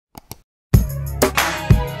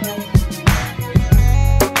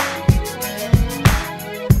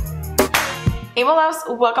Hey my loves,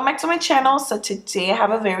 welcome back to my channel. So today I have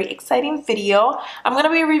a very exciting video. I'm going to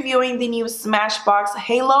be reviewing the new Smashbox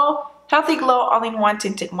Halo Healthy Glow All-in-One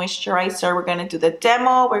Tinted Moisturizer. We're going to do the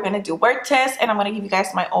demo, we're going to do word test, and I'm going to give you guys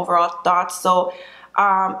my overall thoughts. So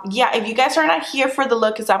yeah, if you guys are not here for the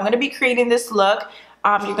look, because I'm going to be creating this look,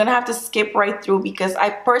 you're gonna have to skip right through because I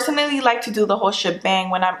personally like to do the whole shebang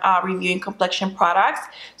when I'm reviewing complexion products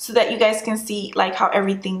so that you guys can see like how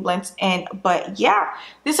everything blends in. But yeah,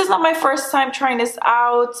 this is not my first time trying this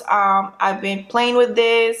out. I've been playing with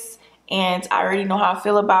this and I already know how I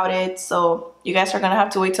feel about it, so you guys are gonna have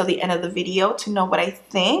to wait till the end of the video to know what I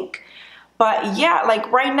think. But yeah,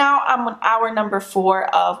 like right now I'm on hour number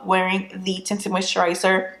 4 of wearing the tinted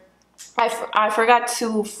moisturizer. I forgot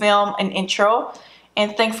to film an intro,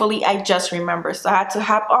 and thankfully I just remembered, so I had to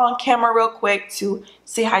hop on camera real quick to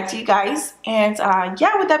say hi to you guys. And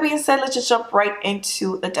yeah, with that being said, let's just jump right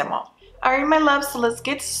into the demo. Alright my loves, so let's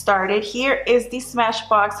get started. Here is the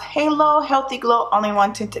Smashbox Halo Healthy Glow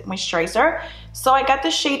All-in-One Tinted Moisturizer. So I got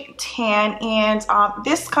the shade Tan, and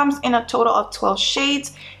this comes in a total of 12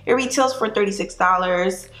 shades. It retails for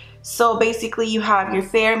 $36. So basically you have your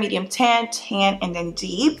fair, medium tan, tan, and then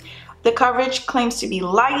deep. The coverage claims to be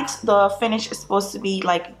light. The finish is supposed to be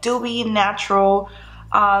like dewy, natural.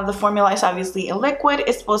 The formula is obviously a liquid.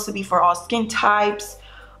 It's supposed to be for all skin types.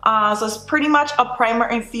 So it's pretty much a primer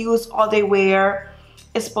infused all day wear.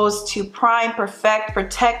 It's supposed to prime, perfect,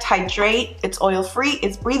 protect, hydrate. It's oil free.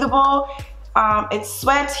 It's breathable. It's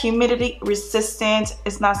sweat, humidity resistant.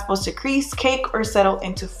 It's not supposed to crease, cake, or settle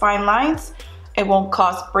into fine lines. It won't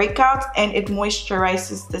cause breakouts, and it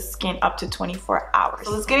moisturizes the skin up to 24 hours.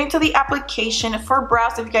 So let's get into the application. For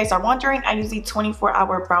brows, if you guys are wondering, I use the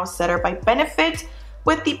 24-hour brow setter by Benefit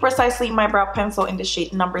with the Precisely My Brow Pencil in the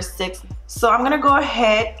shade number 6. So I'm gonna go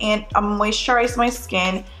ahead and moisturize my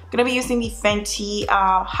skin. I'm gonna be using the Fenty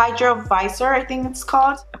Hydra Visor, I think it's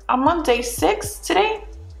called. I'm on day 6 today,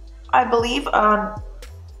 I believe. I'm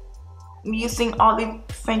using all the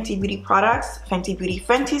Fenty Beauty products,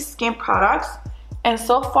 Fenty Skin products, and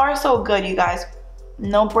so far so good, you guys.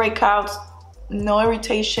 No breakouts, no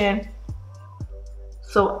irritation.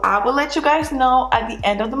 So I will let you guys know at the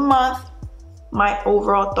end of the month my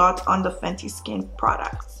overall thoughts on the Fenty Skin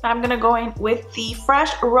products. I'm gonna go in with the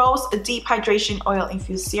Fresh Rose Deep Hydration Oil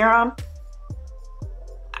Infused Serum.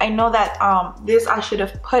 I know that this I should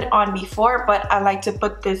have put on before, but I like to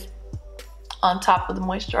put this on top of the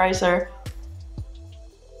moisturizer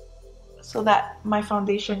so that my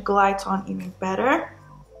foundation glides on even better.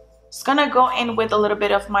 Just gonna go in with a little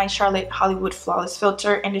bit of my Charlotte Hollywood Flawless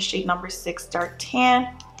Filter in the shade number 6 Dark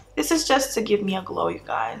Tan. This is just to give me a glow, you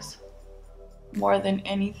guys, more than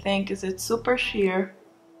anything, because it's super sheer,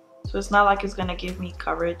 so it's not like it's gonna give me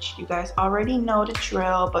coverage. You guys already know the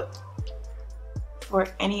drill, but for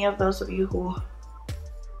any of those of you who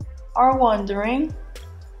are wondering.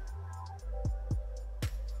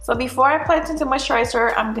 So before I apply tinted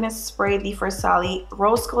moisturizer, I'm gonna spray the Versali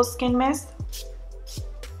Rose Gold Skin Mist.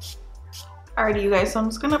 Alrighty you guys, so I'm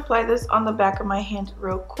just gonna apply this on the back of my hand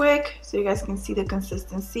real quick so you guys can see the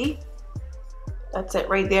consistency. That's it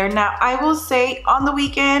right there. Now I will say, on the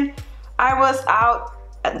weekend I was out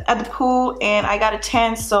at the pool and I got a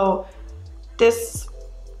tan, so this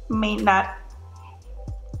may not,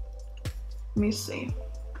 let me see.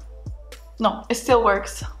 No, it still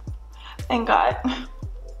works, thank God.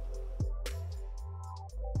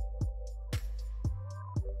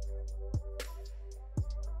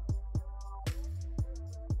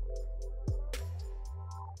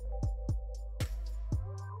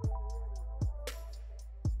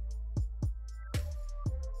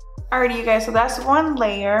 Alrighty you guys, so that's one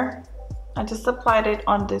layer. I just applied it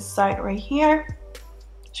on this side right here.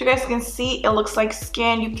 So you guys can see, it looks like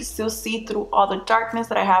skin. You can still see through all the darkness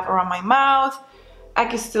that I have around my mouth. I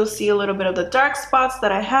can still see a little bit of the dark spots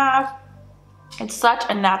that I have. It's such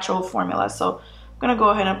a natural formula, so I'm gonna go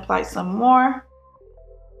ahead and apply some more.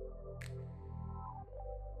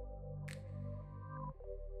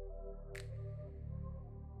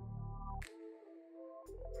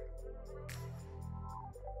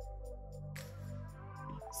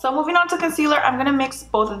 So moving on to concealer, I'm gonna mix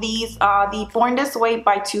both of these, the Born This Way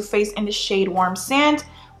by Too Faced in the shade Warm Sand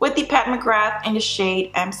with the Pat McGrath in the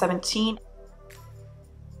shade M19.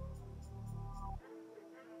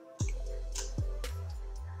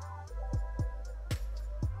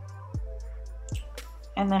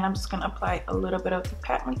 And then I'm just gonna apply a little bit of the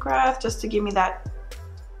Pat McGrath just to give me that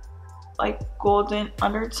like golden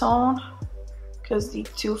undertone, because the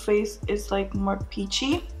Too Faced is like more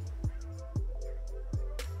peachy.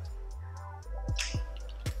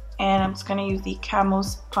 And I'm just gonna use the Camo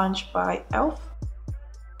Sponge by e.l.f.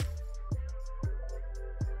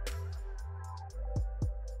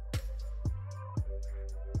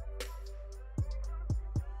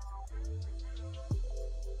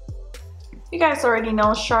 You guys already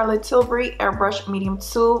know Charlotte Tilbury Airbrush Medium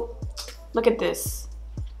 2. Look at this.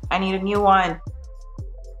 I need a new one.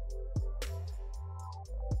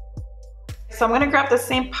 So I'm gonna grab the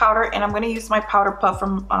same powder and I'm gonna use my powder puff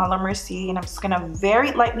from La Mercier, and I'm just gonna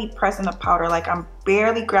very lightly press in the powder like I'm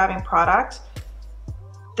barely grabbing product.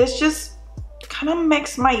 This just kind of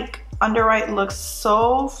makes my under eye look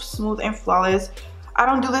so smooth and flawless. I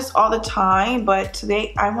don't do this all the time, but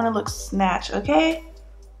today I want to look snatched, okay?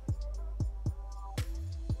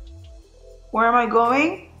 Where am I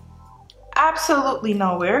going? Absolutely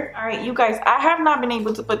nowhere. All right, you guys, I have not been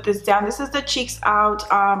able to put this down. This is the Cheeks Out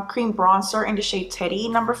cream bronzer in the shade Teddy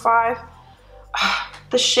number 5.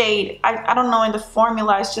 The shade, I don't know, in the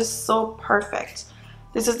formula is just so perfect.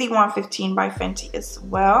 This is the 115 by Fenty as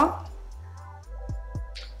well.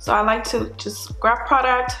 So I like to just grab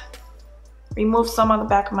product, remove some on the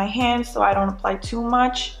back of my hand so I don't apply too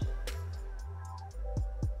much.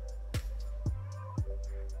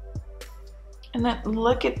 And then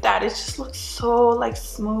look at that, it just looks so like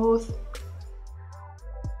smooth.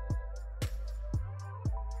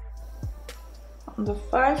 On the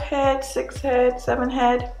 5 head, 6 head, 7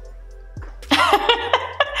 head.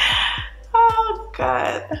 Oh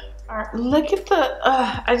God. All right, look at the,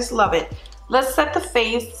 I just love it. Let's set the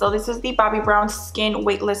face. So this is the Bobbi Brown Skin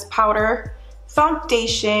Weightless Powder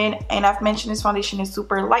Foundation, and I've mentioned this foundation is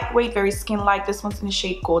super lightweight, very skin-like. This one's in the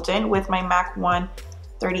shade Golden with my MAC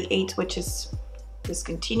 138, which is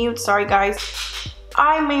discontinued. Sorry guys.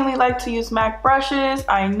 I mainly like to use MAC brushes.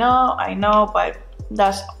 I know, but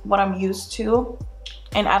that's what I'm used to,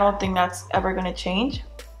 and I don't think that's ever gonna change.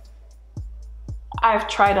 I've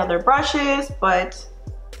tried other brushes, but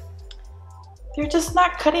they're just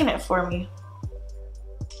not cutting it for me.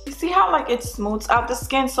 You see how like it smooths out the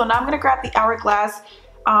skin? So now I'm gonna grab the Hourglass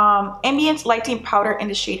Ambient Lighting Powder in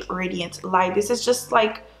the shade Radiant Light. This is just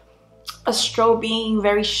like a strobing,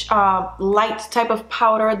 very light type of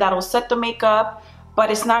powder that'll set the makeup, but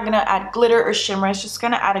it's not gonna add glitter or shimmer. It's just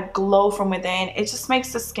gonna add a glow from within. It just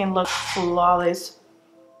makes the skin look flawless.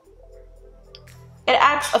 It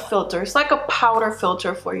adds a filter. It's like a powder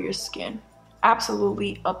filter for your skin.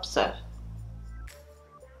 Absolutely obsessed.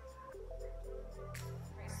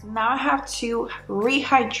 Now I have to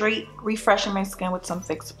rehydrate, refreshing my skin with some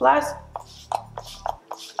Fix Plus.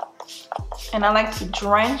 And I like to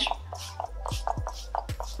drench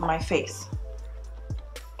my face.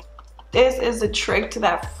 This is a trick to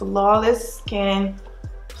that flawless skin,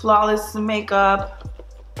 flawless makeup.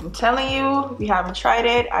 I'm telling you, if you haven't tried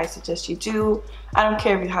it, I suggest you do. I don't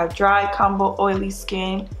care if you have dry, combo, oily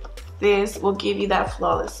skin. This will give you that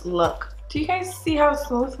flawless look. Do you guys see how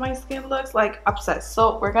smooth my skin looks? Like obsessed.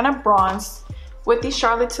 So we're gonna bronze with the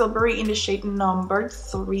Charlotte Tilbury in the shade number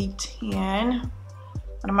 310.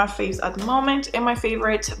 One of my faves at the moment, and my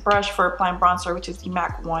favorite brush for applying bronzer, which is the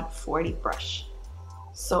MAC 140 brush.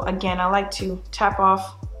 So again, I like to tap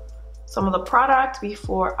off some of the product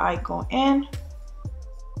before I go in.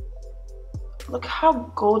 Look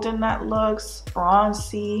how golden that looks,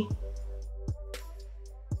 bronzy.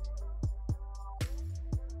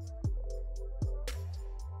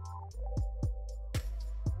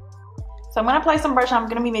 So I'm gonna apply some brush. I'm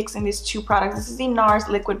gonna be mixing these two products. This is the NARS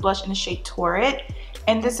liquid blush in the shade Torrid,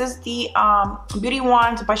 and this is the Beauty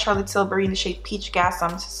Wand by Charlotte Tilbury in the shade Peach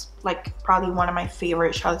Gasm. This is like probably one of my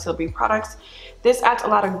favorite Charlotte Tilbury products. This adds a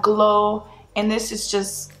lot of glow, and this is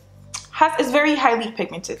just is very highly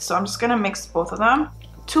pigmented. So I'm just gonna mix both of them.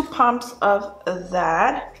 2 pumps of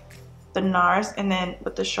that, the NARS, and then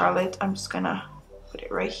with the Charlotte, I'm just gonna put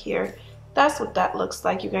it right here. That's what that looks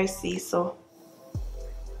like, you guys see. So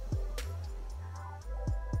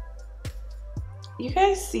you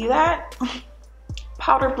guys see that?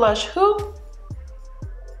 Powder blush, who?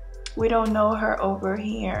 We don't know her over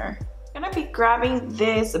here. I'm gonna be grabbing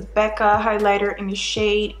this Becca highlighter in the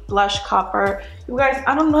shade Blush Copper. You guys,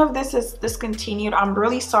 I don't know if this is discontinued. I'm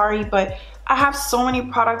really sorry, but I have so many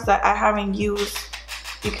products that I haven't used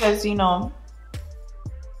because, you know,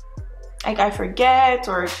 like I forget,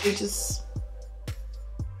 or they just,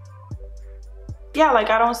 yeah, like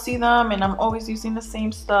I don't see them and I'm always using the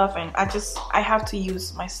same stuff, and I have to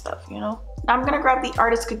use my stuff, you know. Now I'm gonna grab the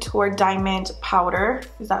Artist Couture Diamond Powder.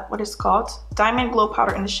 Is that what it's called? Diamond Glow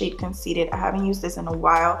Powder in the shade Conceited. I haven't used this in a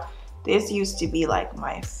while. This used to be like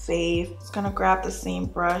my fave. Just gonna grab the same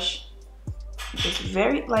brush, just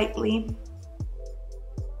very lightly.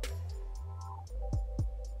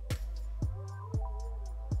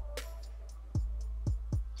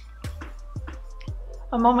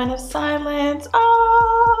 A moment of silence.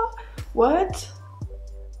 Oh, what?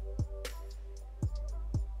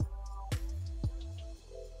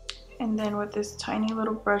 And then with this tiny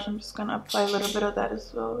little brush, I'm just gonna apply a little bit of that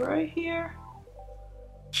as well right here.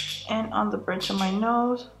 And on the bridge of my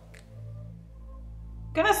nose.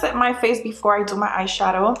 I'm gonna set my face before I do my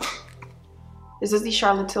eyeshadow. This is the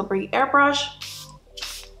Charlotte Tilbury airbrush.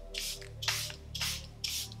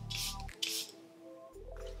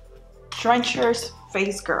 Drench your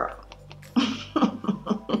face, girl.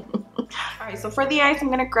 Alright, so for the eyes, I'm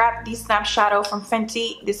gonna grab the Snap Shadow from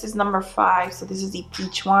Fenty. This is number 5, so this is the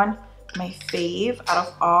peach one, my fave out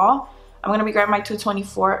of all. I'm gonna be grabbing my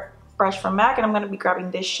 224 brush from MAC, and I'm gonna be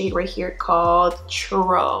grabbing this shade right here called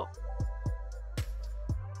Churro.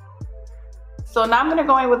 So now I'm gonna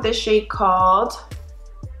go in with this shade called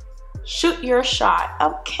Shoot Your Shot.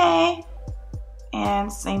 Okay.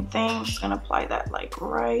 And same thing, I'm just gonna apply that like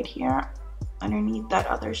right here underneath that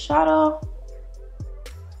other shadow.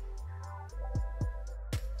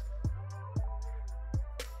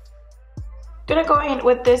 Gonna go in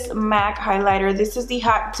with this MAC highlighter. This is the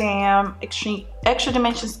Hot Damn Extra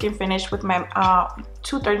Dimension Skin Finish with my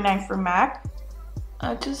 239 for MAC.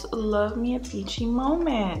 I just love me a peachy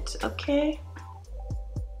moment, okay?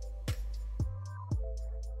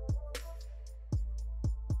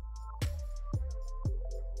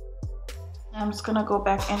 I'm just gonna go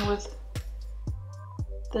back in with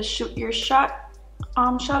the Shoot Your Shot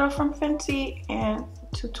shadow from Fenty and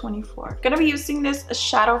 224. Gonna be using this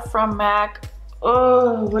shadow from MAC.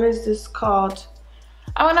 Oh, what is this called?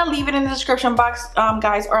 I'm gonna leave it in the description box,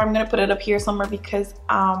 guys, or I'm gonna put it up here somewhere because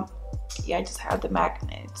yeah, I just have the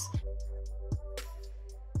magnets.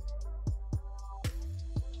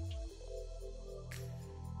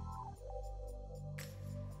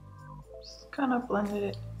 Just kind of blended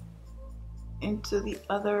it into the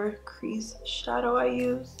other crease shadow I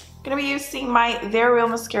use. Gonna be using my They're Real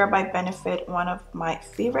mascara by Benefit, one of my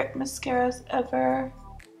favorite mascaras ever.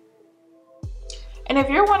 And if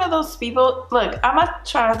you're one of those people, look, I'm not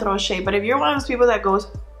trying to throw shade, but if you're one of those people that goes,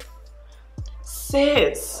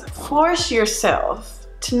 sis, force yourself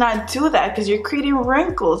to not do that because you're creating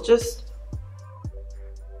wrinkles. Just,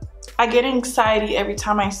 I get anxiety every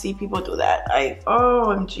time I see people do that.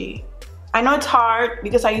 OMG. I know it's hard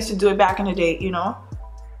because I used to do it back in the day, you know,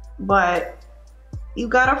 but you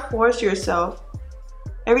gotta force yourself.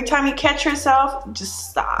 Every time you catch yourself,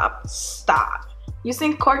 just stop.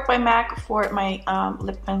 Using Cork by MAC for my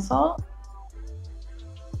lip pencil.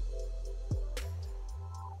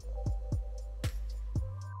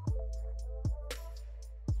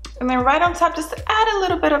 And then right on top, just to add a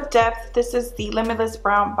little bit of depth, this is the Limitless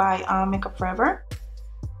Brown by Makeup Forever.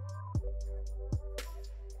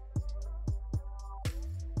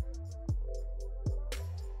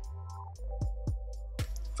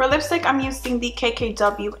 For lipstick, I'm using the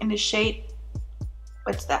KKW in the shade,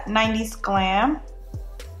 what's that, 90s Glam.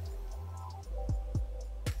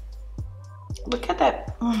 Look at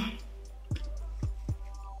that.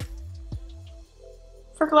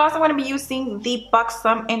 For gloss, I'm going to be using the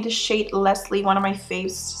Buxom in the shade Leslie, one of my faves.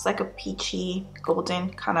 It's just like a peachy,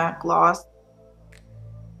 golden kind of gloss.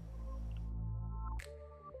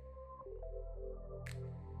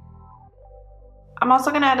 I'm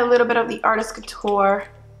also going to add a little bit of the Artist Couture.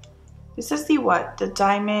 This is the what? The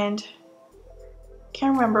Diamond.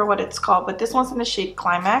 Can't remember what it's called, but this one's in the shade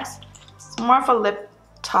Climax. It's more of a lip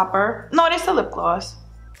topper. No, it is a lip gloss.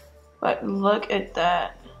 But look at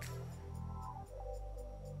that.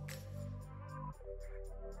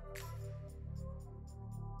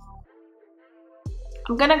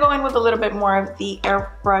 I'm gonna go in with a little bit more of the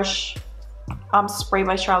airbrush spray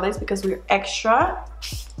by Charlotte because we're extra.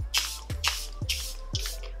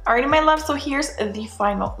 Alrighty, my love, so here's the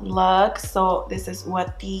final look. So this is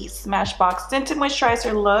what the Smashbox Tinted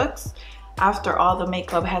Moisturizer looks after all the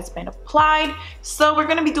makeup has been applied. So we're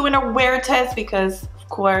gonna be doing a wear test because, of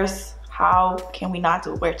course, how can we not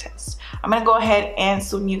do a wear test? I'm gonna go ahead and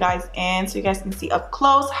zoom you guys in so you guys can see up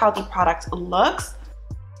close how the product looks.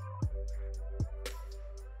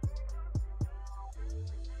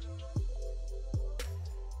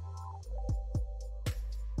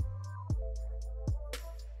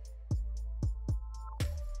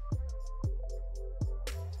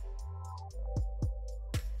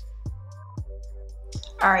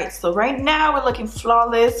 Alright, so right now we're looking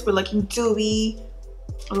flawless, we're looking dewy.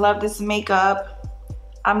 Love this makeup.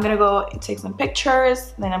 I'm gonna go and take some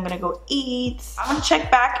pictures, then I'm gonna go eat. I'm gonna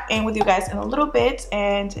check back in with you guys in a little bit,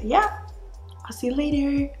 and yeah, I'll see you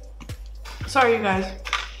later. Sorry you guys,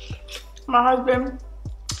 my husband,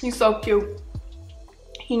 he's so cute.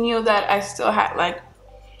 He knew that I still had like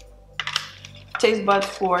taste buds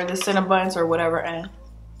for the Cinnabons or whatever, and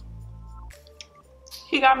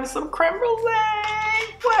he got me some creme brulee.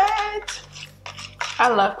 What? I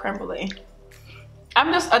love creme brulee.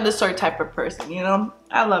 I'm just a dessert type of person, you know?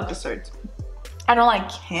 I love desserts. I don't like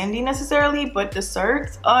candy necessarily, but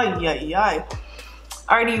desserts, oh yeah, yeah.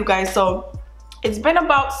 Alrighty, you guys, so it's been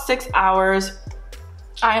about 6 hours.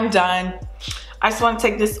 I am done. I just want to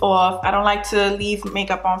take this off. I don't like to leave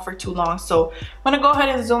makeup on for too long, so I'm gonna go ahead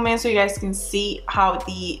and zoom in so you guys can see how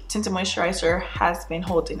the Tinted Moisturizer has been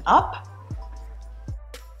holding up.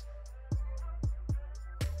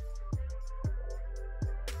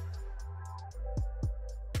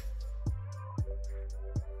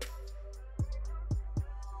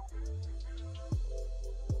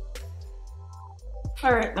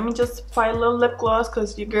 All right, let me just apply a little lip gloss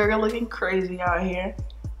because your girl looking crazy out here.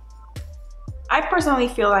 I personally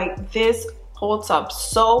feel like this holds up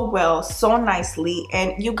so well, so nicely.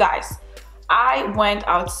 And you guys, I went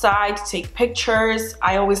outside to take pictures.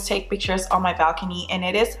 I always take pictures on my balcony, and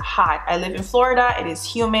it is hot. I live in Florida. It is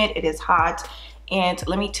humid. It is hot. And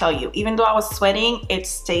let me tell you, even though I was sweating, it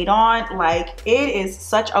stayed on. Like, it is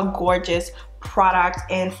such a gorgeous product,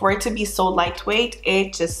 and for it to be so lightweight,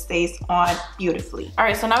 it just stays on beautifully. All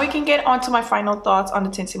right, so now we can get on to my final thoughts on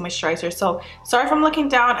the Tinted Moisturizer. So sorry if I'm looking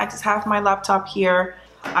down. I just have my laptop here.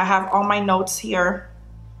 I have all my notes here.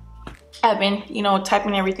 I've been, you know,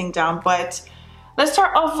 typing everything down, but let's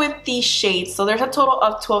start off with the shades. So there's a total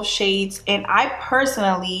of 12 shades, and I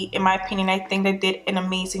personally, in my opinion, I think they did an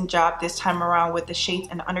amazing job this time around with the shades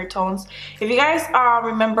and undertones. If you guys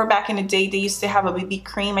remember back in the day, they used to have a BB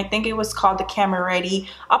cream. I think it was called the Camera Ready.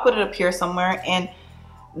 I'll put it up here somewhere. And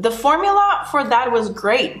the formula for that was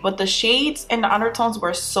great, but the shades and the undertones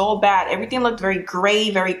were so bad. Everything looked very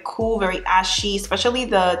gray, very cool, very ashy, especially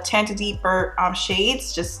the Tint Deeper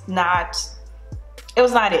shades, just not... it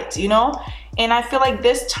was not it, you know? And I feel like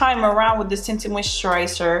this time around with this Tinted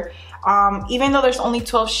Moisturizer, even though there's only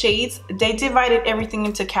 12 shades, they divided everything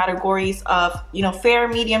into categories of, you know, fair,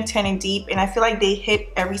 medium, tan, and deep. And I feel like they hit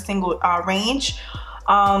every single range.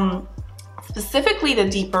 Specifically the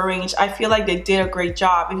deeper range, I feel like they did a great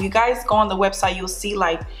job. If you guys go on the website, you'll see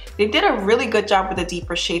like they did a really good job with the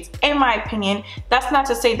deeper shades, in my opinion. That's not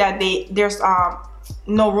to say that there's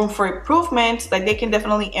no room for improvement. Like, they can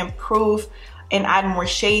definitely improve and add more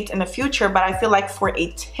shades in the future, but I feel like for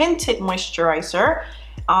a tinted moisturizer,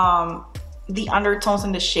 the undertones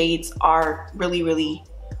and the shades are really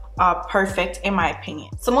perfect in my opinion.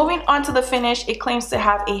 So moving on to the finish, it claims to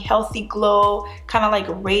have a healthy glow, kind of like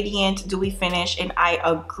radiant dewy finish, and I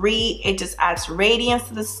agree. It just adds radiance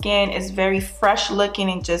to the skin. It's very fresh looking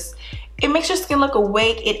and just, it makes your skin look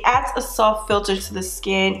awake. It adds a soft filter to the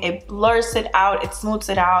skin. It blurs it out. It smooths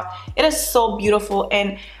it out. It is so beautiful,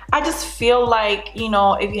 and I just feel like, you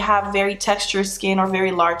know, if you have very textured skin or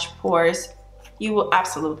very large pores, you will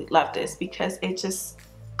absolutely love this because it just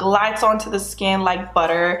glides onto the skin like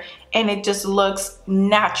butter, and it just looks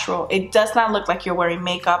natural. It does not look like you're wearing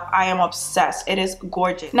makeup. I am obsessed. It is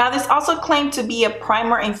gorgeous. Now, this also claimed to be a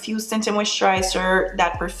primer infused tinted moisturizer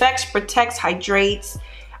that perfects, protects, hydrates,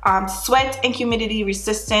 sweat and humidity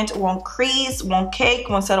resistant, won't crease, won't cake,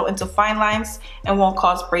 won't settle into fine lines, and won't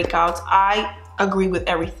cause breakouts. I agree with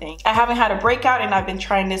everything. I haven't had a breakout, and I've been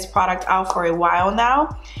trying this product out for a while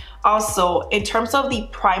now. Also, in terms of the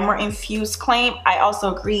primer infused claim, I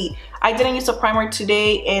also agree. I didn't use a primer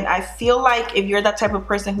today, and I feel like if you're that type of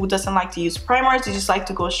person who doesn't like to use primers, you just like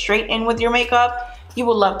to go straight in with your makeup, you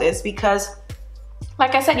will love this because,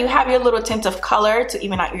 like I said, you have your little tint of color to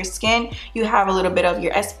even out your skin. You have a little bit of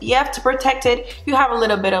your SPF to protect it. You have a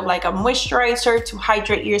little bit of like a moisturizer to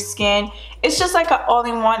hydrate your skin. It's just like an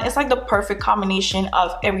all-in-one. It's like the perfect combination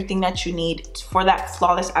of everything that you need for that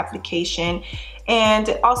flawless application. And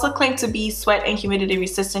it also claimed to be sweat and humidity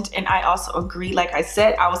resistant, and I also agree. Like I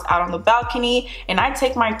said, I was out on the balcony, and I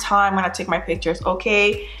take my time when I take my pictures,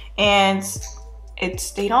 okay? And it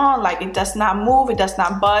stayed on. Like, it does not move, it does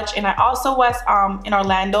not budge. And I also was in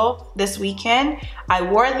Orlando this weekend. I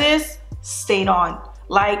wore this, stayed on.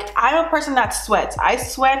 Like, I'm a person that sweats. I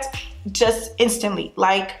sweat just instantly.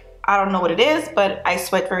 Like, I don't know what it is, but I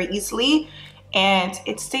sweat very easily, and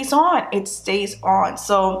it stays on. It stays on.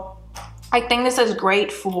 So I think this is great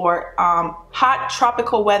for hot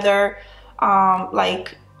tropical weather,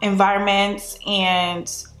 like environments. And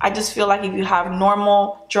I just feel like if you have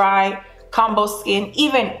normal, dry, combo skin,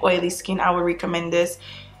 even oily skin, I would recommend this.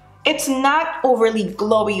 It's not overly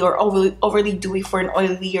glowy or overly dewy for an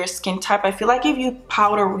oilier skin type. I feel like if you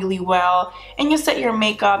powder really well and you set your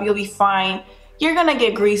makeup, you'll be fine. You're gonna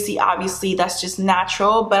get greasy, obviously, that's just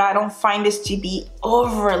natural, but I don't find this to be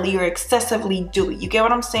overly or excessively dewy. You get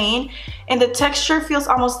what I'm saying? And the texture feels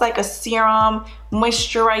almost like a serum,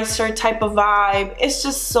 moisturizer type of vibe. It's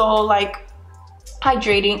just so like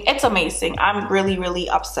hydrating. It's amazing. I'm really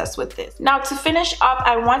obsessed with this. Now to finish up,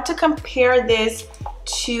 I want to compare this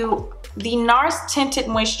to the NARS Tinted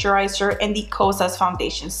Moisturizer and the KOSAS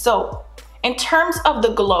foundation. So in terms of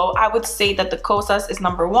the glow, I would say that the KOSAS is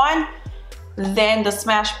number one, then the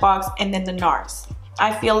Smashbox, and then the NARS.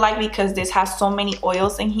 I feel like because this has so many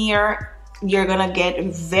oils in here, you're gonna get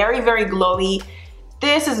very glowy.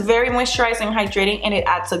 This is very moisturizing, hydrating, and it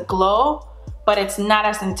adds a glow, but it's not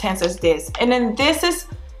as intense as this. And then this is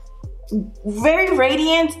very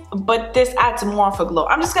radiant, but this adds more of a glow.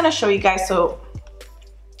 I'm just gonna show you guys, so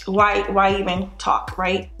why even talk,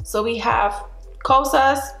 right? So we have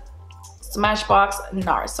KOSAS, Smashbox,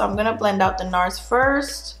 NARS. So I'm gonna blend out the NARS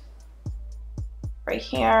first. Right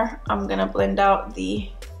here, I'm gonna blend out the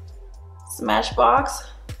Smashbox,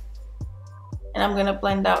 and I'm gonna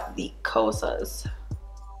blend out the KOSAS.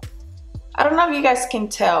 I don't know if you guys can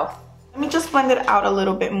tell. Let me just blend it out a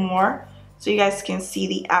little bit more so you guys can see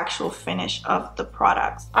the actual finish of the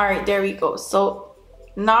products. All right, there we go. So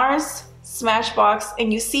NARS, Smashbox,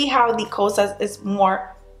 and you see how the KOSAS is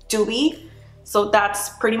more dewy. So that's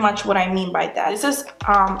pretty much what I mean by that. This is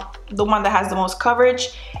the one that has the most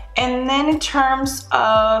coverage. And then in terms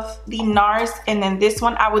of the NARS and then this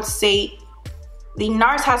one, I would say the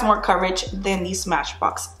NARS has more coverage than the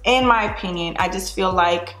Smashbox. In my opinion, I just feel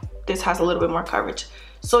like this has a little bit more coverage.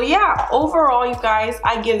 So yeah, overall, you guys,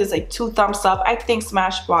 I give this like 2 thumbs up. I think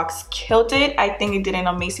Smashbox killed it. I think it did an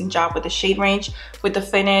amazing job with the shade range, with the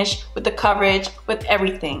finish, with the coverage, with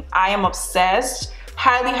everything. I am obsessed.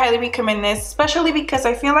 Highly recommend this, especially because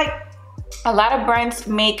I feel like a lot of brands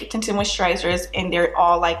make tinted moisturizers and they're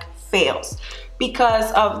all like fails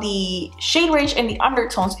because of the shade range and the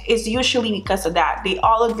undertones. Is usually because of that. They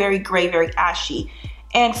all look very gray, very ashy.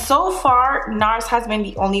 And so far, NARS has been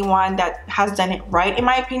the only one that has done it right, in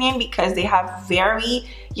my opinion, because they have very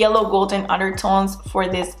yellow golden undertones for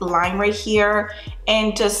this line right here.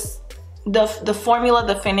 And just the formula,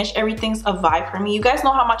 the finish, everything's a vibe for me. You guys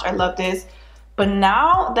know how much I love this. But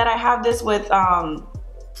now that I have this with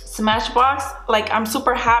Smashbox, like, I'm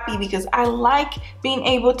super happy because I like being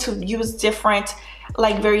able to use different,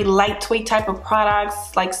 like, very lightweight type of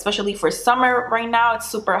products, like especially for summer right now. It's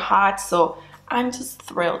super hot, so I'm just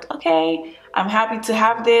thrilled. Okay, I'm happy to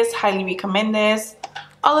have this. Highly recommend this.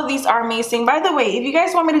 All of these are amazing. By the way, if you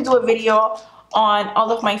guys want me to do a video on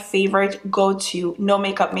all of my favorite go-to no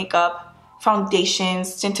makeup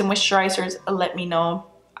foundations, tinted moisturizers, let me know.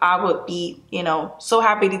 I would be, you know, so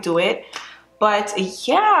happy to do it. But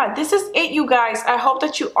yeah, this is it, you guys. I hope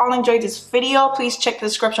that you all enjoyed this video. Please check the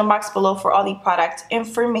description box below for all the product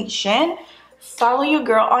information. Follow your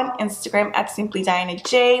girl on Instagram at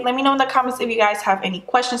simplydianaj. Let me know in the comments if you guys have any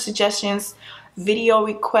questions, suggestions, video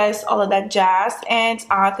requests, all of that jazz. And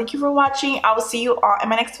thank you for watching. I will see you all in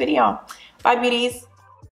my next video. Bye, beauties.